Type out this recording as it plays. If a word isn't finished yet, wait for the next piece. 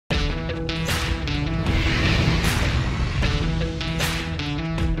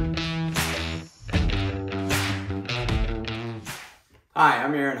Hi,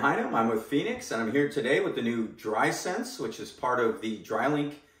 I'm Aaron Hynum. I'm with Phoenix, and I'm here today with the new DrySENSE, which is part of the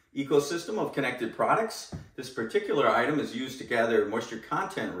DryLINK ecosystem of connected products. This particular item is used to gather moisture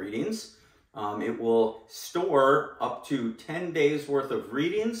content readings. It will store up to 10 days worth of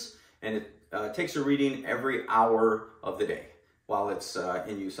readings, and it takes a reading every hour of the day while it's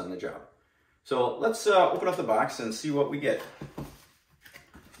in use on the job. So let's open up the box and see what we get.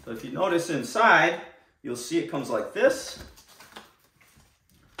 So if you notice inside, you'll see it comes like this.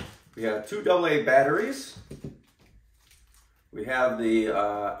 We have two AA batteries. We have the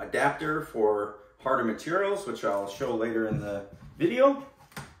adapter for harder materials, which I'll show later in the video.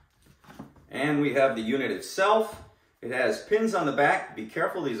 And we have the unit itself. It has pins on the back. Be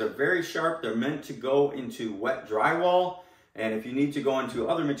careful, these are very sharp. They're meant to go into wet drywall. And if you need to go into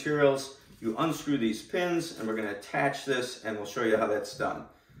other materials, you unscrew these pins, and we're going to attach this, and we'll show you how that's done.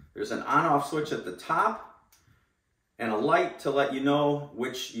 There's an on-off switch at the top, and a light to let you know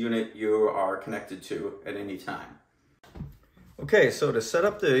which unit you are connected to at any time. Okay, so to set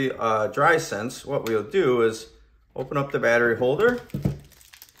up the DrySENSE, what we'll do is open up the battery holder,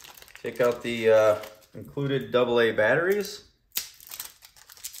 take out the included AA batteries,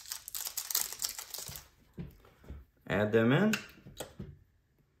 add them in,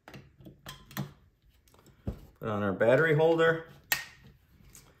 put on our battery holder,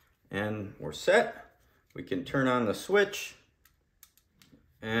 and we're set. We can turn on the switch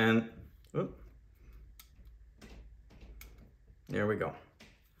and there we go.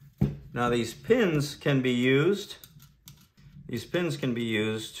 Now these pins can be used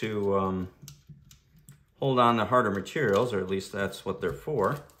to hold on to harder materials, or at least that's what they're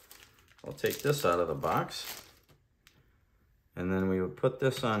for. I'll take this out of the box, and then we would put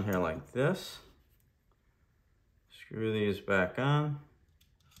this on here like this. Screw these back on.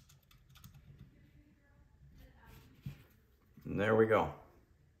 And there we go.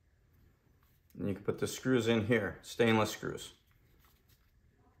 And you can put the screws in here, stainless screws.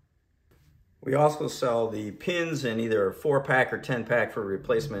 We also sell the pins in either a 4-pack or 10-pack for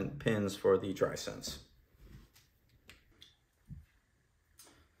replacement pins for the DrySENSE.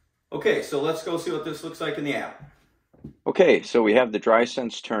 Okay, so let's go see what this looks like in the app. Okay, so we have the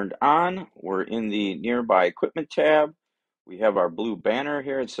DrySENSE turned on. We're in the nearby equipment tab. We have our blue banner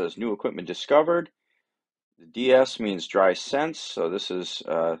here. It says new equipment discovered. The DS means DrySENSE, so this is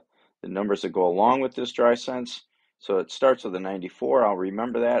the numbers that go along with this DrySENSE. So it starts with a 94. I'll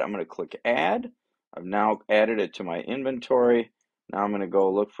remember that. I'm going to click Add. I've now added it to my inventory. Now I'm going to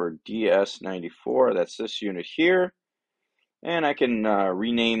go look for DS94. That's this unit here. And I can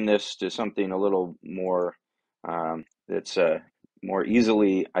rename this to something a little more that's more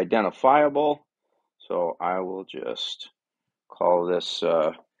easily identifiable. So I will just call this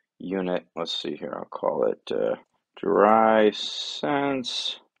unit, let's see here, I'll call it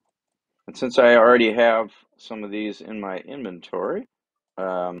DrySENSE. And since I already have some of these in my inventory,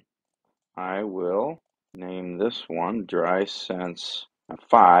 I will name this one DrySENSE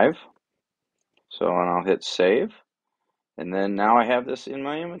 5. So, and I'll hit save. And then now I have this in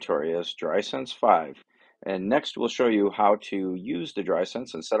my inventory as DrySENSE 5. And next we'll show you how to use the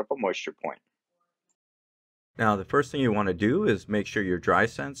DrySENSE and set up a moisture point. Now, the first thing you want to do is make sure your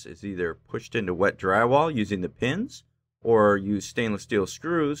DrySENSE is either pushed into wet drywall using the pins, or use stainless steel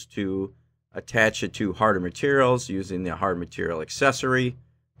screws to attach it to harder materials using the hard material accessory.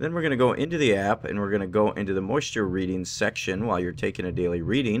 Then we're going to go into the app, and we're going to go into the moisture readings section while you're taking a daily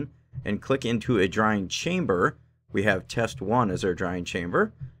reading, and click into a drying chamber. We have test 1 as our drying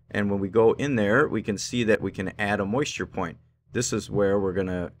chamber, and when we go in there, we can see that we can add a moisture point. This is where we're going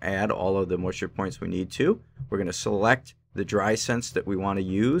to add all of the moisture points we need to. We're going to select the DrySENSE that we want to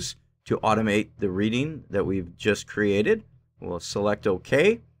use to automate the reading that we've just created. We'll select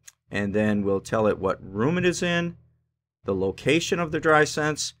OK, and then we'll tell it what room it is in, the location of the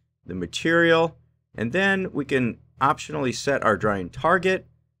DrySENSE, the material, and then we can optionally set our drying target.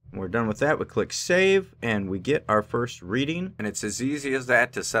 When we're done with that, we click Save, and we get our first reading. And it's as easy as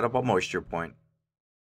that to set up a moisture point.